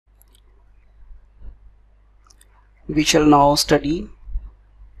We shall now study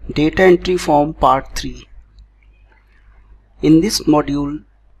Data Entry Form Part 3. In this module,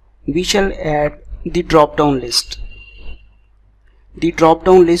 we shall add the drop-down list. The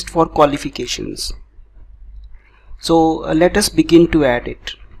drop-down list for qualifications. So let us begin to add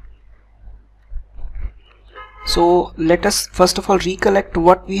it. So let us first of all recollect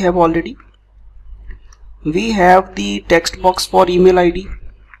what we have already. We have the text box for email ID.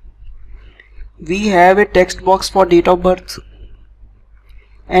 We have a text box for date of birth.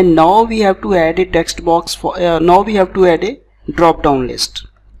 And now we have to add a text box for now we have to add a drop down list.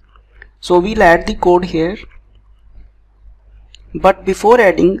 So we'll add the code here, but before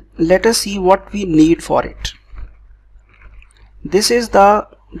adding, let us see what we need for it. This is the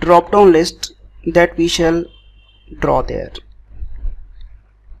drop down list that we shall draw there.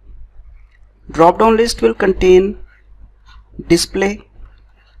 Drop down list will contain display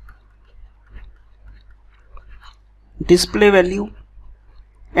value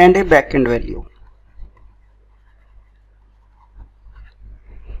and a backend value.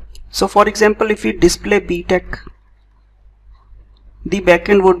 So for example, if we display BTech, the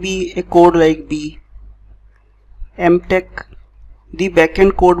backend would be a code like B. MTech, the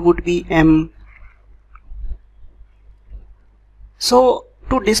backend code would be M. So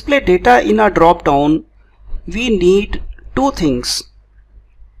to display data in a drop down, we need two things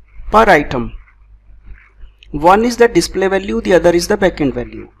per item. One is the display value, the other is the backend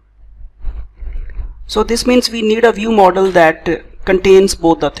value. So this means we need a view model that contains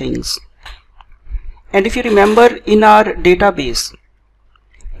both the things. And if you remember, in our database,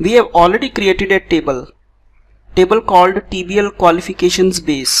 we have already created a table called TBL qualifications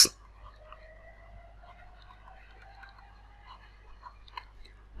base.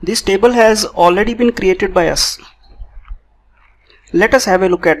 This table has already been created by us. Let us have a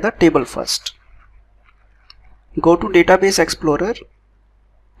look at the table first. Go to Database Explorer,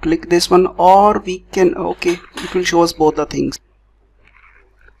 click this one, or we can, it will show us both the things.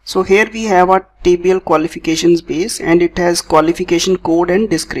 So here we have a TBL qualifications base, and it has qualification code and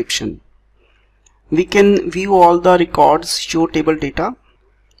description. We can view all the records, show table data,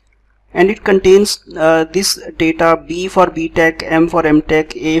 and it contains this data: B for BTech, M for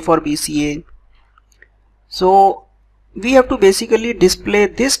MTech, A for BCA. So we have to basically display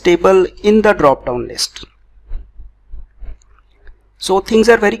this table in the drop down list. So things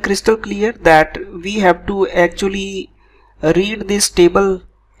are very crystal clear that we have to actually read this table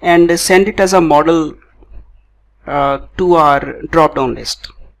and send it as a model to our drop down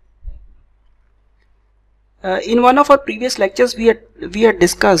list. In one of our previous lectures, we had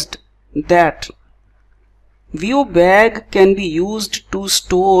discussed that view bag can be used to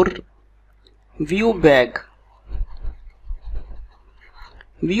store view bag.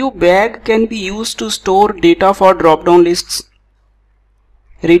 View bag can be used to store data for drop down lists,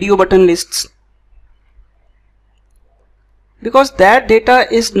 radio button lists, because that data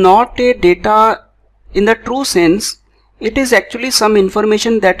is not a data in the true sense. It is actually some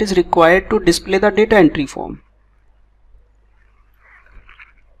information that is required to display the data entry form.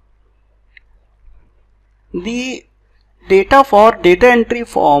 The data for data entry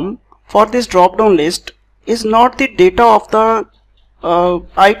form for this drop down list is not the data of the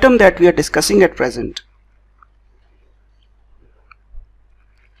item that we are discussing at present.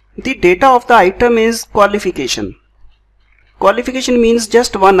 The data of the item is qualification. Qualification means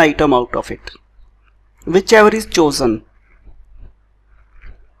just one item out of it, whichever is chosen.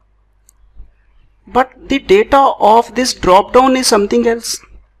 But the data of this drop down is something else.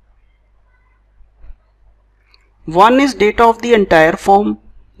 One is data of the entire form,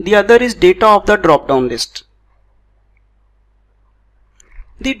 the other is data of the drop down list.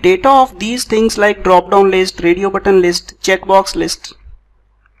 The data of these things like drop down list, radio button list, checkbox list,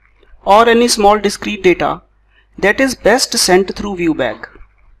 or any small discrete data, that is best sent through ViewBag.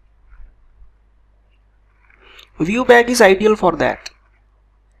 ViewBag is ideal for that.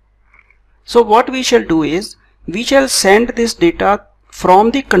 So what we shall do is, we shall send this data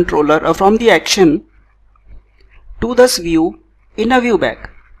from the controller or from the action to this view in a ViewBag.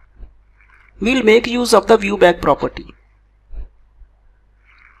 We'll make use of the ViewBag property.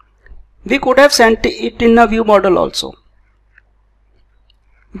 We could have sent it in a view model also,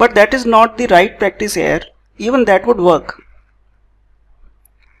 but that is not the right practice here. Even that would work,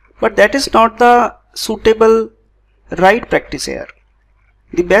 but that is not the suitable right practice here.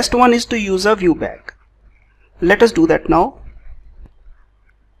 The best one is to use a view bag. Let us do that now.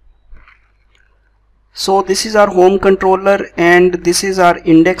 So this is our home controller, and this is our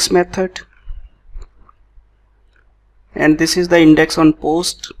index method, and this is the index on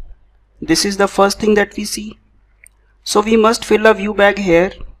post. This is the first thing that we see. So we must fill a view bag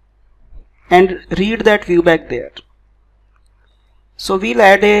here and read that view bag there. So we'll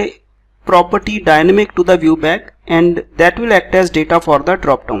add a property dynamic to the view bag, and that will act as data for the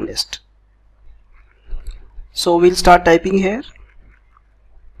drop down list. So we'll start typing here.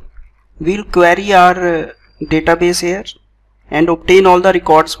 We'll query our database here and obtain all the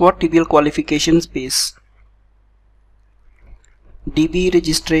records for TBL qualifications base. DB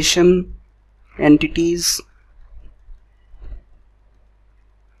registration, entities,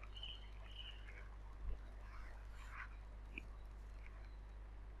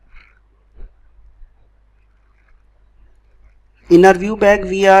 in our view bag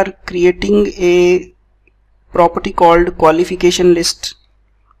we are creating a property called qualification list.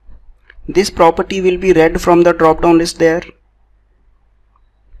 This property will be read from the drop down list there.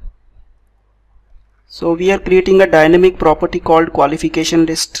 So we are creating a dynamic property called qualification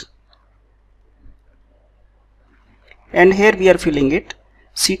list, and here we are filling it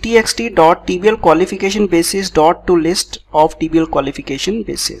ctxt.tbl qualification basis dot to list of tbl qualification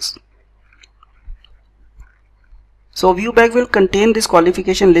basis. So view bag will contain this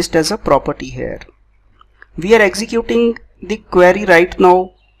qualification list as a property here. We are executing the query right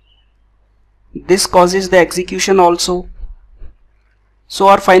now. This causes the execution also. So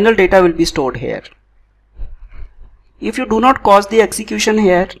our final data will be stored here. If you do not cause the execution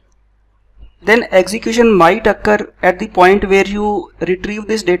here, then execution might occur at the point where you retrieve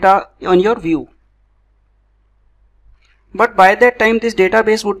this data on your view. But by that time this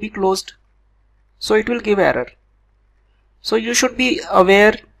database would be closed, so it will give error. So you should be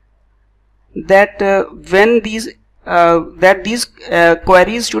aware that when these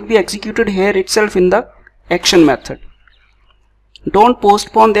queries should be executed here itself in the action method. Don't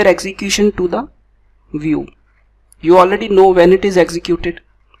postpone their execution to the view. You already know when it is executed.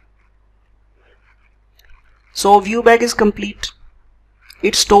 So view bag is complete.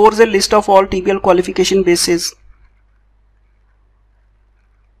 It stores a list of all TBL qualification bases.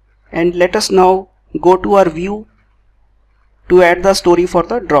 And let us now go to our view to add the story for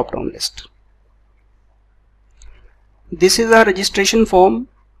the drop down list. This is our registration form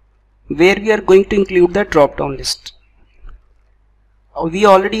where we are going to include the drop down list. We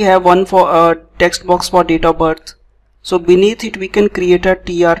already have one for a text box for date of birth. So beneath it we can create a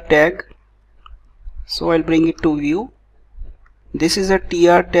TR tag. So I'll bring it to view. This is a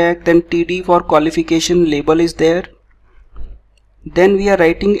TR tag, then TD for qualification label is there. Then we are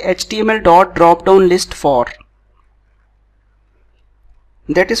writing HTML dot drop down list for.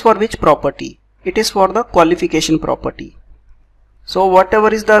 That is for which property? It is for the qualification property. So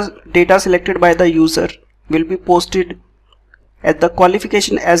whatever is the data selected by the user will be posted as the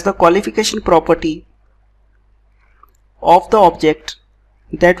qualification property of the object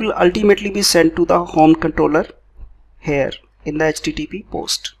that will ultimately be sent to the home controller here in the HTTP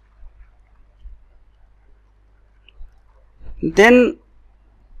post. Then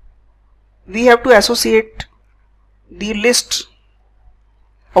we have to associate the list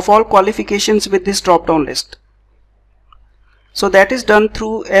of all qualifications with this drop down list. So that is done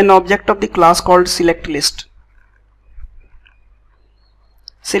through an object of the class called select list.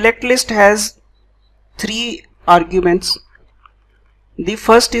 Select list has 3 arguments. The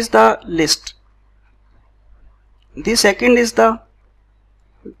first is the list. The second is the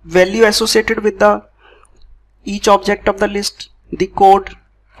value associated with the each object of the list, the code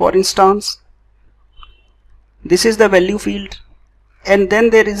for instance. This is the value field, and then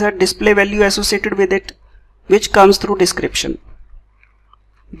there is a display value associated with it which comes through description.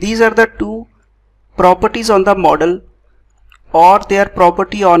 These are the 2 properties on the model or their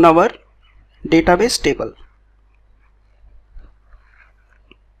property on our database table.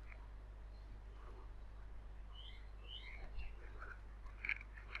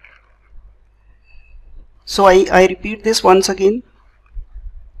 So I repeat this once again.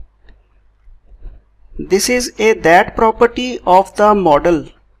 This is a that property of the model.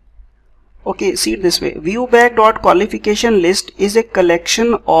 Okay, see it this way. Viewbag.qualification list is a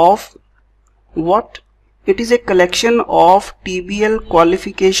collection of what? It is a collection of TBL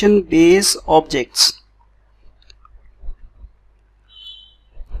qualification base objects.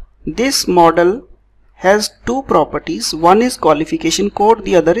 This model has 2 properties. One is qualification code,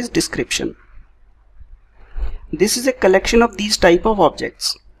 the other is description. This is a collection of these type of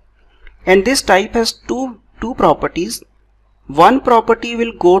objects, and this type has two properties. One property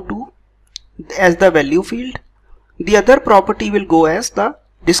will go to as the value field, the other property will go as the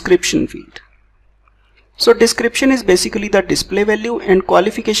description field. So description is basically the display value and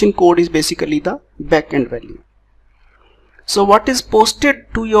qualification code is basically the backend value. So what is posted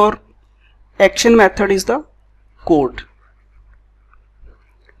to your action method is the code.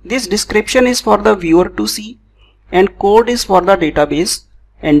 This description is for the viewer to see and code is for the database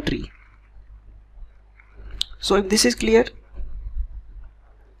entry. So if this is clear,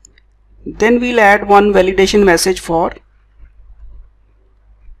 then we'll add one validation message for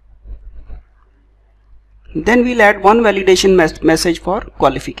message for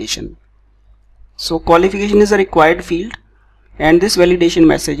qualification. So qualification is a required field and this validation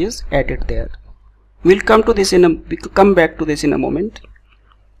message is added there. We'll come back to this in a moment.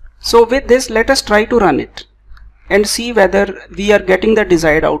 So with this, let us try to run it and see whether we are getting the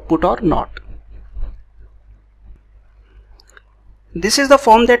desired output or not. This is the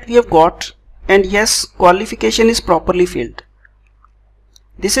form that we have got, and yes, qualification is properly filled.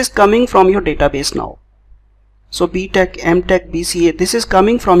 This is coming from your database now. So BTech, MTech, BCA, this is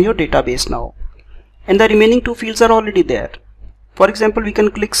coming from your database now. And the remaining two fields are already there. For example, we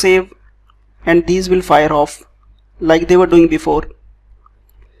can click save and these will fire off like they were doing before.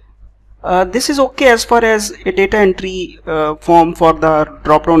 This is okay as far as a data entry form for the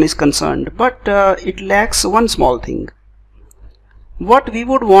drop-down is concerned, but it lacks one small thing. What we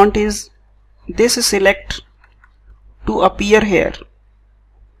would want is this select to appear here.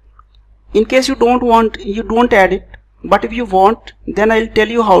 In case you don't want, you don't add it, but if you want, then I'll tell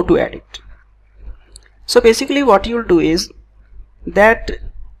you how to add it. So basically what you'll do is that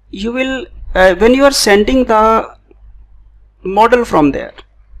you will when you are sending the model from there,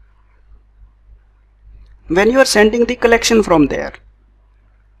 when you are sending the collection from there,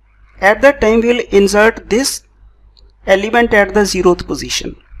 at that time we will insert this element at the 0th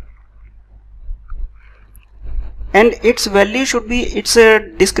position, and its value should be, its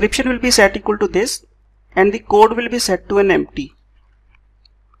description will be set equal to this and the code will be set to an empty.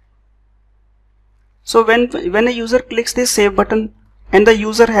 So when a user clicks this save button and the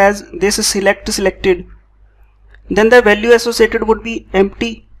user has this selected, then the value associated would be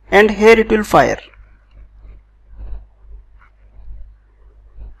empty and here it will fire.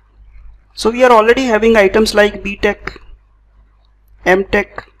 So we are already having items like BTech,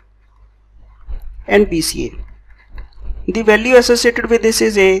 MTech and BCA. The value associated with this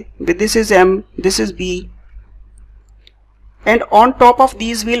is A, with this is M, this is B, and on top of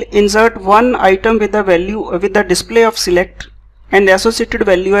these we'll insert one item with the value with the display of select and associated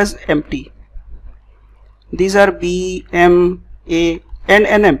value as empty. These are B, M, A and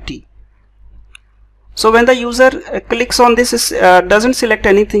N empty. So when the user clicks on this doesn't select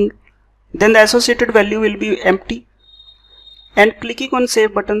anything, then the associated value will be empty, and clicking on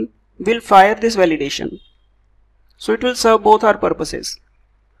save button will fire this validation. So it will serve both our purposes.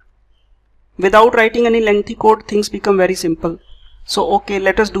 Without writing any lengthy code, things become very simple. So okay,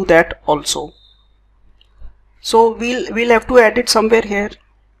 let us do that also. So we'll have to add it somewhere here.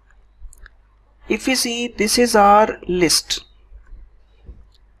 If we see, this is our list.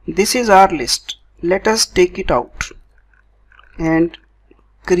 This is our list. Let us take it out and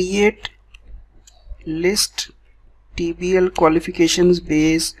create list TBL qualifications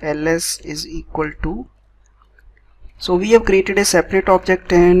base ls is equal to. So we have created a separate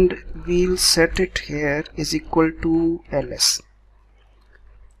object and we'll set it here is equal to ls.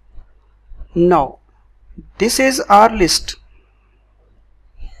 Now this is our list.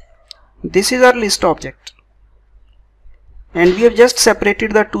 This is our list object, and we have just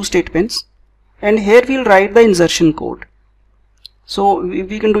separated the two statements, and here we'll write the insertion code. So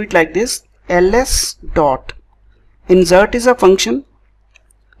we can do it like this. ls dot insert is a function.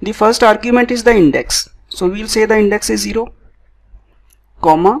 The first argument is the index, so we'll say the index is 0,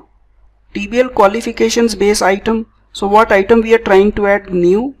 comma TBL qualifications base item. So what item we are trying to add?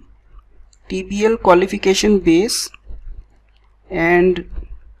 New TBL qualification base, and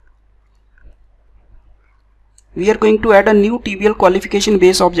we are going to add a new TBL qualification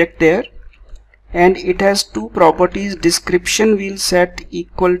base object there, and it has two properties. Description we'll set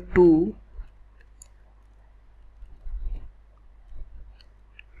equal to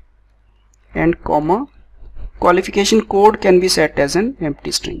and comma qualification code can be set as an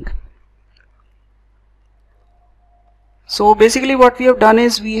empty string. So basically what we have done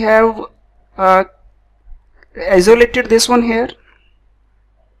is we have isolated this one here,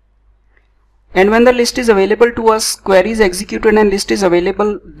 and when the list is available to us, query is executed and list is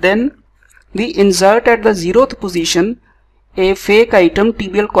available, then we insert at the 0th position a fake item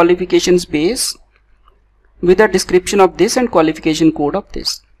TBL qualifications base with a description of this and qualification code of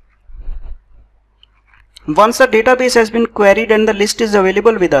this. Once the database has been queried and the list is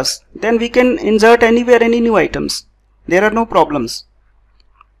available with us, then we can insert anywhere any new items. There are no problems.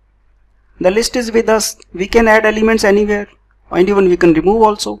 The list is with us, we can add elements anywhere, and even we can remove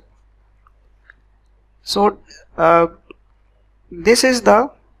also. So this is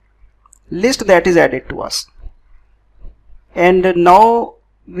the list that is added to us, and now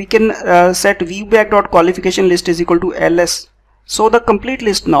we can set viewback.qualification list is equal to ls. So the complete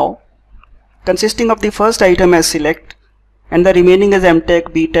list now, consisting of the first item as select and the remaining as MTech,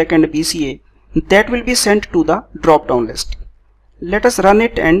 BTech and BCA, that will be sent to the drop down list. Let us run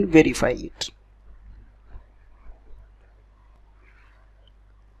it and verify it.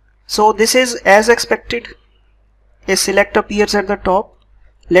 So this is as expected. A select appears at the top.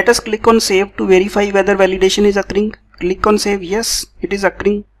 Let us click on save to verify whether validation is occurring. Click on save. Yes, it is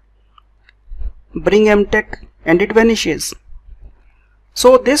occurring. Bring MTech and it vanishes.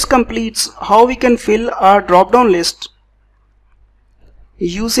 So this completes how we can fill our drop down list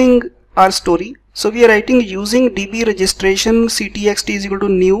using our story. So we are writing using DB registration ctxt is equal to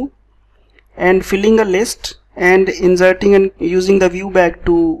new and filling a list and inserting and using the viewback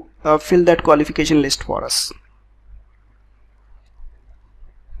to fill that qualification list for us.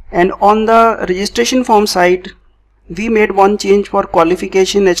 And on the registration form side, we made one change for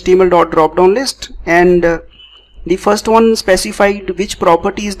qualification HTML.dropdown list, and the first one specified which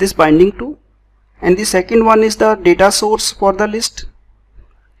property is this binding to, and the second one is the data source for the list.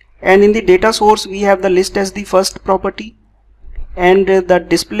 And in the data source we have the list as the first property, and the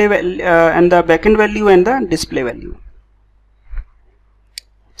display and the backend value and the display value.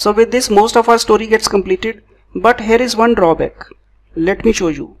 So with this most of our story gets completed, but here is one drawback. Let me show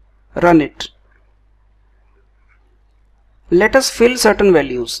you. Run it. Let us fill certain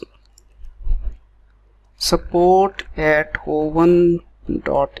values. Support at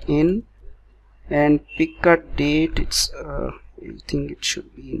hoven.in and pick a date. It's I think it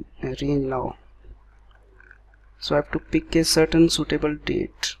should be in a range now. So I have to pick a certain suitable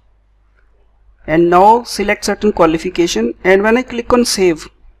date. And now select certain qualification, and when I click on save,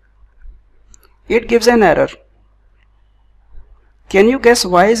 it gives an error. Can you guess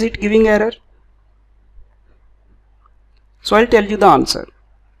why is it giving error? So I'll tell you the answer.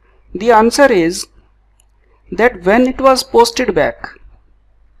 The answer is that when it was posted back,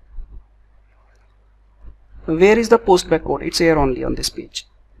 where is the post back code? It's here only on this page.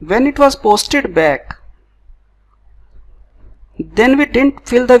 When it was posted back, then we didn't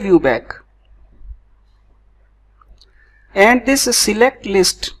fill the view back, and this select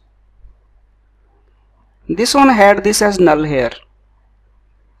list, this one had this as null here.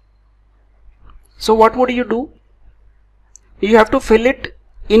 So what would you do? You have to fill it.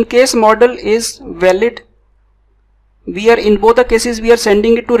 In case model is valid, we are in both the cases we are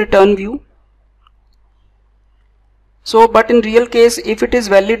sending it to return view. So but in real case, if it is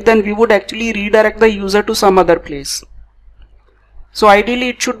valid, then we would actually redirect the user to some other place. So ideally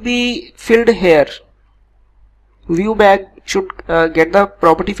it should be filled here. View bag should get the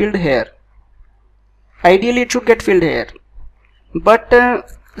property filled here. Ideally it should get filled here, but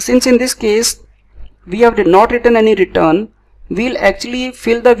since in this case we have not written any return, we'll actually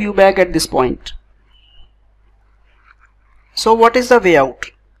fill the view bag at this point. So what is the way out?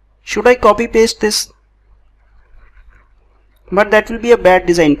 Should I copy paste this? But that will be a bad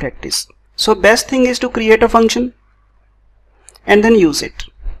design practice. So best thing is to create a function and then use it.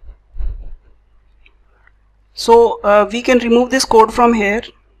 So we can remove this code from here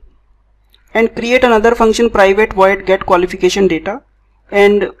and create another function, private void get qualification data,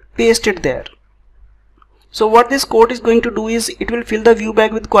 and paste it there. So what this code is going to do is it will fill the view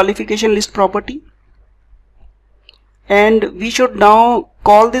bag with qualification list property, and we should now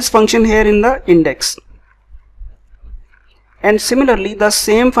call this function here in the index, and similarly the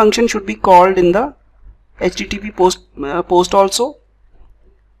same function should be called in the HTTP post also.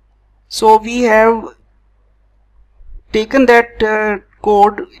 So we have taken that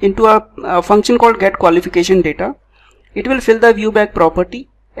code into a function called get qualification data. It will fill the view bag property,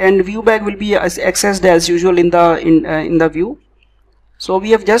 and view bag will be accessed as usual in the view. So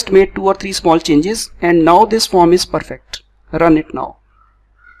we have just made 2 or 3 small changes, and now this form is perfect. Run it now.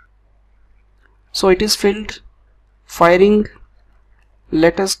 So it is filled, firing.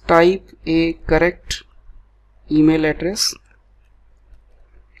 Let us type a correct email address.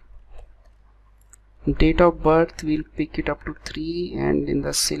 Date of birth, we'll pick it up to 3, and in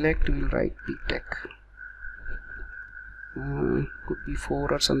the select we'll write BTech. Could be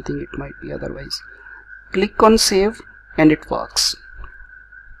 4 or something, it might be otherwise. Click on save and it works.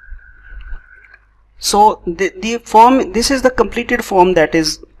 So the form, this is the completed form that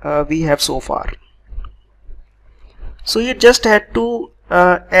is we have so far. So you just had to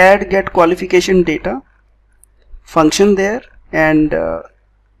add get qualification data function there, and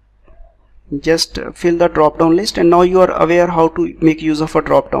just fill the drop down list, and now you are aware how to make use of a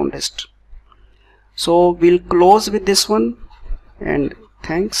drop down list. So we'll close with this one, and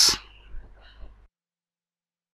thanks.